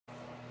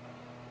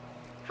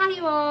Hi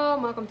you all,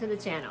 welcome to the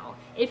channel.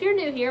 If you're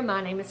new here, my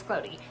name is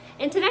Clody,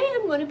 and today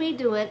I'm going to be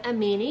doing a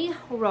mini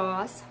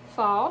Ross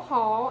fall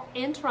haul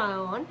and try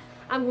on.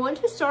 I'm going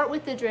to start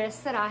with the dress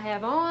that I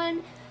have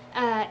on.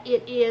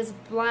 It is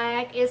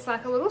black, it's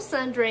like a little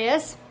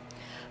sundress.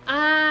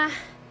 I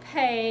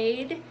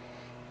paid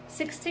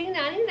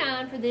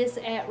 $16.99 for this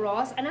at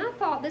Ross, and I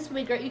thought this would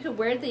be great. You could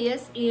wear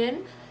this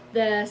in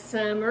the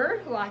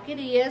summer like it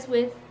is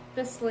with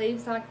the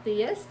sleeves like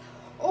this,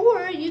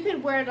 or you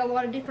could wear it a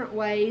lot of different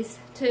ways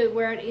to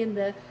wear it in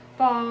the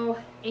fall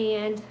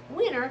and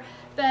winter.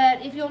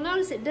 But if you'll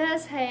notice, it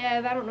does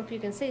have, I don't know if you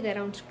can see that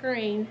on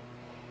screen,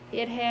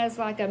 it has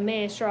like a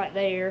mesh right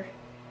there,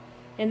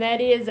 and that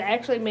is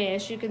actually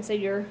mesh. You can see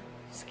your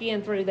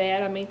skin through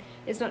that. I mean,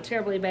 it's not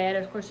terribly bad.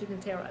 Of course, you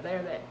can tell right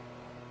there that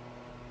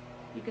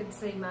you can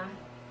see my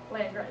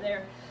leg right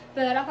there.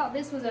 But I thought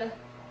this was a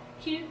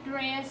cute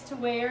dress to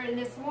wear, and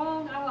it's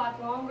long. I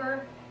like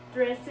longer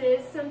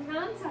dresses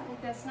sometimes. I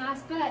think that's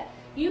nice. But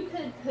you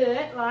could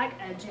put like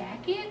a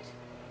jacket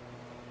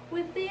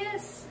with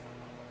this,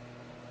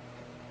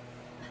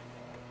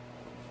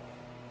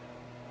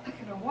 like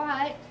a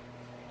white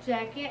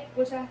jacket,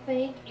 which I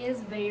think is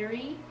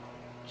very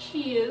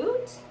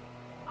cute.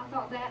 I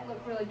thought that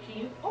looked really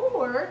cute.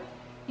 Or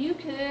you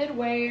could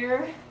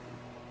wear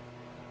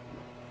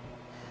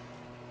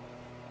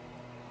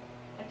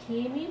a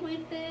cami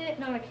with it.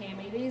 Not a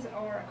cami, these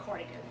are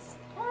cardigans.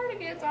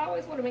 Cardigans, I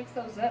always want to mix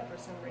those up for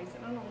some reason.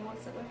 I don't know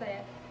what's up with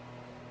that.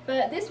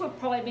 But this would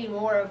probably be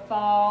more of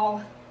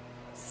fall,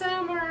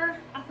 summer.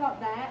 I thought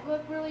that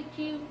looked really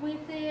cute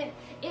with it.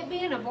 It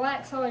being a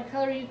black solid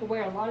color, you could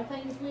wear a lot of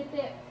things with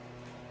it.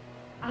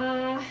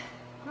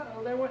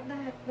 Uh-oh, there wasn't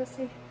that. Let's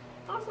see.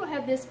 I also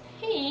have this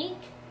pink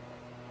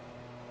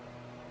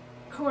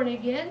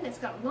cardigan that's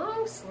got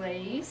long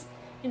sleeves.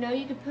 You know,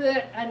 you could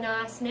put a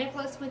nice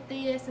necklace with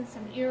this and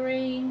some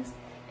earrings,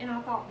 and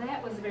I thought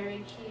that was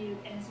very cute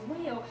as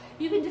well.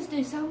 You can just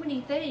do so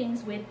many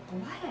things with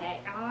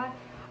black.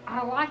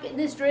 I like it.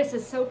 This dress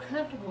is so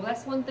comfortable.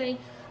 That's one thing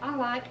I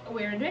like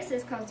wearing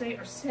dresses, because they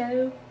are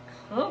so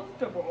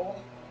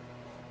comfortable,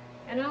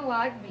 and I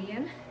like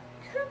being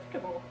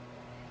comfortable.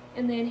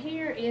 And then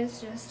here is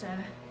just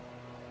a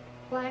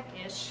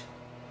blackish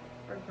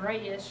or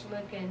grayish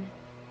looking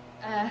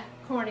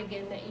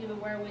cardigan that you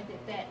would wear with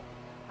it, that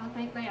I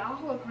think they all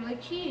look really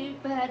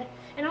cute. But,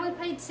 and I only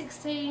paid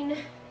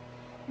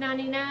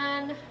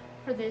 $16.99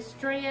 for this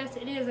dress.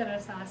 It is in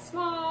a size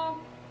small,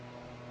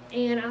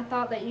 and I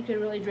thought that you could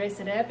really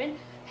dress it up and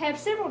have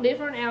several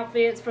different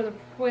outfits for the,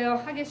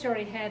 well, I guess you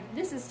already have,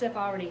 this is stuff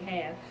I already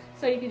have,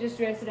 so you could just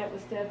dress it up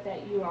with stuff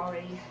that you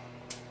already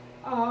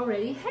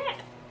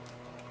have.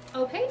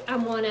 Okay,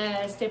 I'm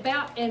gonna step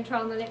out and try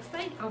on the next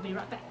thing. I'll be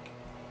right back.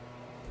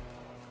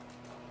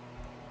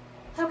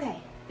 Okay,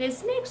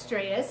 this next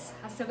dress,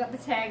 I still got the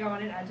tag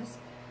on it. I just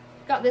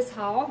got this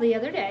haul the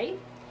other day.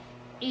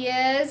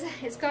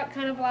 It's got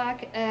kind of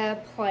like a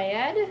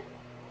plaid,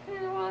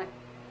 kind of like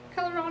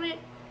color on it,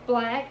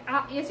 black.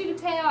 As you can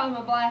tell, I'm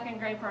a black and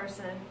gray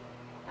person.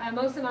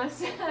 Most of my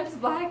stuff's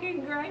black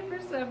and gray for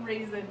some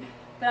reason.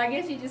 But I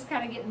guess you just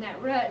kind of get in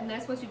that rut, and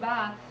that's what you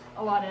buy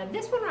a lot of.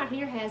 This one right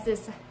here has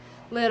this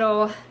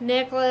little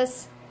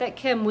necklace that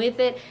come with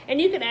it, and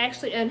you can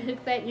actually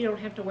unhook that. You don't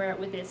have to wear it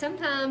with it.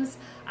 Sometimes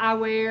I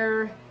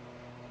wear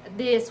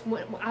this.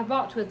 I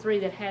bought 2 or 3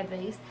 that have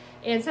these,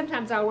 and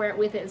sometimes I wear it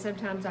with it and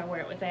sometimes I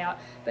wear it without.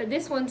 But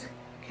this one's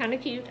kind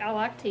of cute. I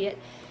liked it.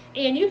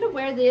 And you can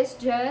wear this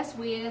just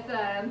with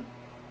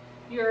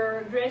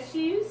your dress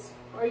shoes,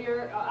 or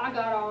your, I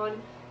got on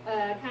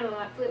kind of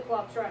like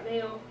flip-flops right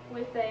now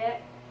with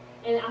that,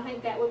 and I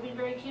think that would be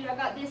very cute. I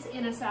got this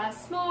in a size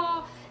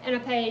small, and I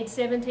paid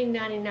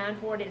 $17.99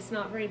 for it. It's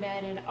not very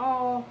bad at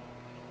all.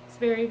 It's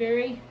very,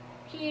 very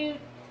cute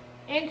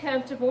and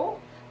comfortable.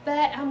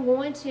 But I'm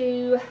going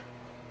to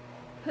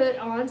put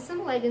on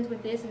some leggings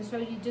with this and show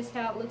you just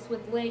how it looks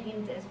with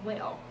leggings as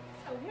well.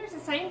 So here's the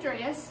same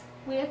dress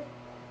with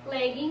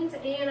leggings,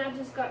 and I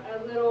just got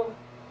a little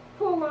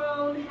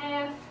pull-on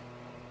half.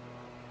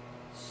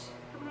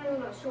 I'm really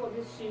not sure what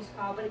this shoe's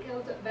called, but it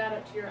goes about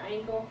up to your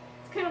ankle.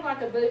 It's kind of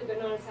like a boot, but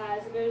not as high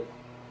as a boot.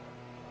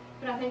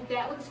 But I think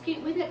that looks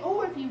cute with it.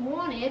 Or if you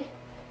wanted,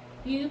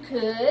 you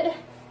could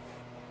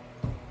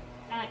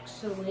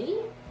actually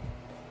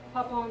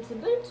pop on some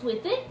boots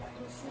with it.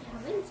 Let's see how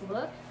these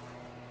look.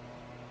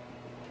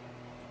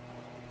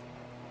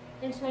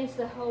 And change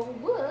the whole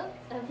look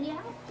of the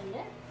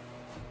outfit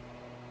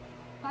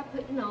by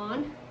putting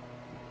on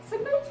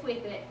some boots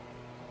with it.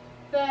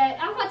 But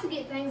I like to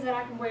get things that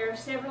I can wear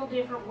several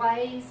different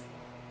ways,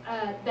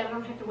 that I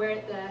don't have to wear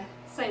it the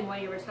same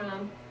way every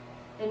time,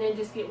 and then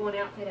just get one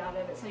outfit out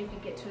of it, so you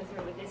could get 2 or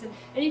 3 with this.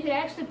 And you could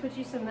actually put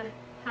you some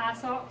high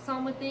socks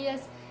on with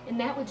this, and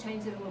that would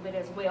change it a little bit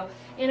as well.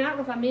 And I don't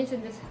know if I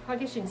mentioned this, I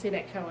guess you can see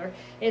that color.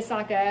 It's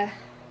like a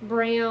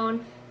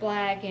brown,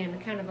 black,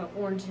 and kind of an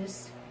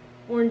orangey,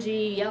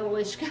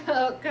 yellowish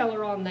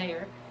color on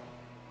there.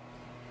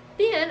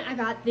 Then I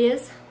got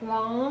this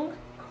long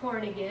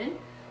cardigan,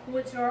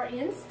 which are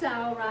in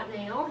style right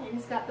now, and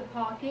it's got the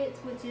pockets,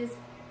 which is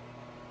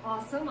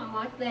awesome. I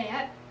like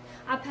that.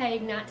 I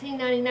paid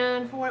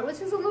 $19.99 for it,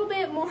 which is a little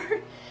bit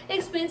more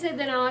expensive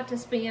than I like to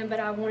spend, but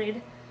I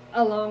wanted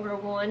a longer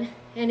one.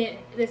 And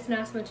this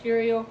nice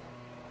material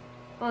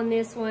on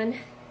this one,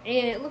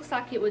 and it looks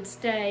like it would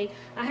stay.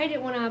 I hate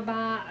it when I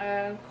buy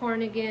a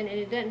cardigan and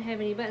it doesn't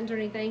have any buttons or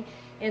anything,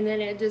 and then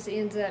it just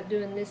ends up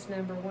doing this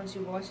number once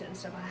you wash it and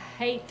stuff. I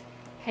hate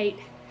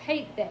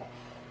that.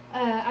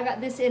 I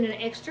got this in an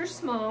extra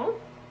small,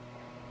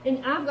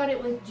 and I've got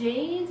it with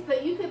jeans,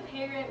 but you could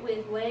pair it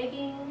with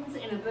leggings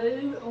and a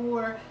boot,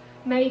 or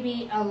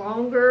maybe a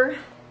longer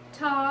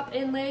top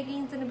and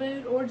leggings and a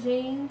boot, or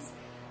jeans.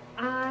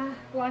 I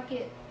like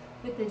it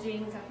with the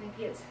jeans. I think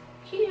it's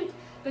cute,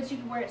 but you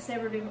can wear it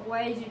several different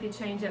ways. You could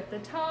change up the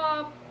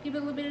top, give it a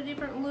little bit of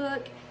different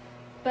look,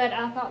 but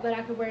I thought that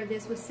I could wear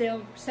this with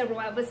several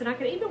outfits, and I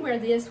could even wear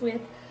this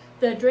with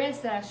the dress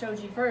that I showed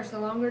you first, the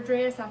longer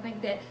dress. I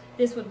think that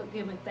this would look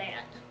good with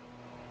that.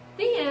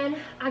 Then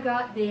I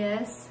got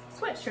this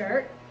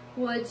sweatshirt,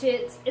 which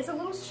it's a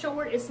little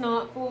short. It's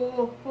not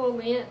full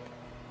length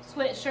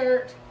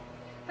sweatshirt,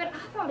 but I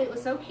thought it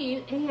was so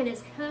cute and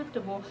it's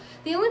comfortable.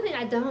 The only thing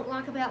I don't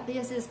like about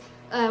this is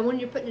when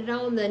you're putting it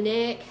on, the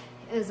neck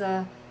is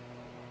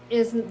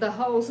the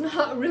hole's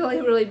not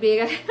really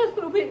big. I had a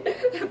little bit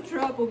of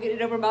trouble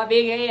getting over my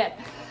big head.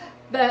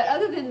 But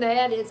other than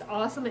that, it's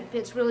awesome. It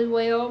fits really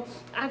well.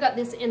 I got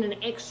this in an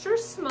extra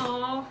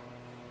small,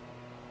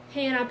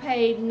 and I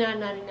paid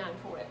 $9.99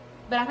 for it.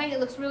 But I think it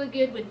looks really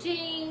good with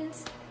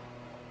jeans.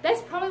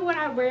 That's probably what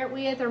I wear it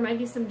with, or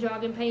maybe some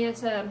jogging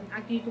pants.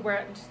 You could wear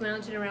it just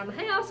lounging around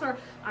the house, or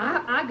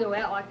I go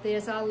out like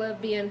this. I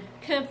love being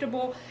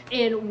comfortable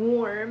and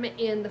warm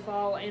in the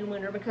fall and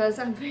winter because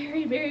I'm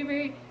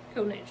very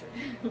cold-natured.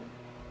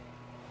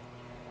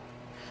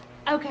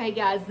 Okay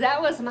guys, that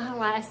was my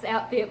last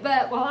outfit,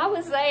 but while I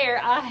was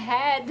there, I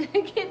had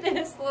to get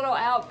this little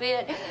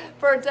outfit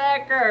for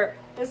Tucker.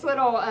 This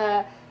little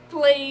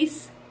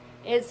fleece.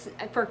 It's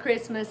for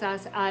Christmas,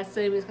 I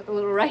assume. It's got the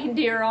little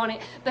reindeer on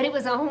it, but it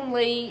was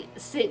only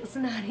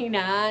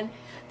 $6.99.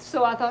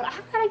 So I thought,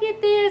 I've got to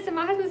get this, and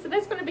my husband said,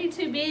 that's going to be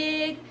too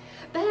big.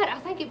 But I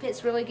think it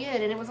fits really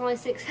good, and it was only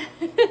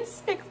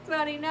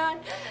 $6.99.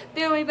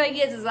 The only thing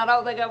is I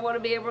don't think I want to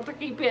be able to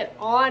keep it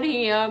on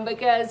him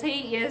because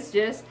he is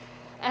just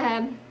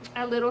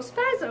a little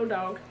spazzo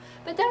dog.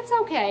 But that's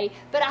okay.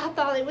 But I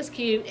thought it was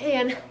cute,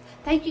 and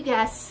thank you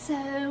guys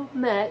so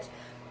much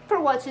for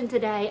watching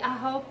today. I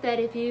hope that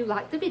if you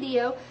like the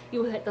video,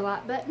 you will hit the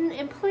like button,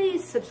 and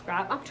please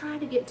subscribe. I'm trying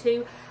to get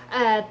to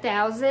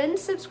 1,000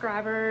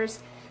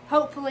 subscribers.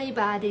 Hopefully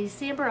by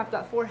December. I've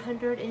got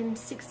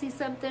 460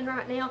 something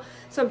right now,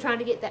 so I'm trying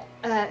to get that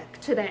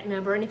to that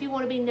number. And if you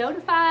want to be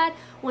notified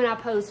when I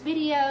post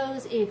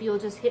videos, if you'll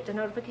just hit the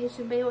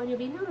notification bell and you'll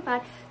be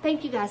notified.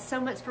 Thank you guys so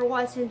much for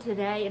watching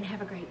today, and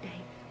have a great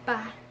day.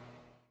 Bye.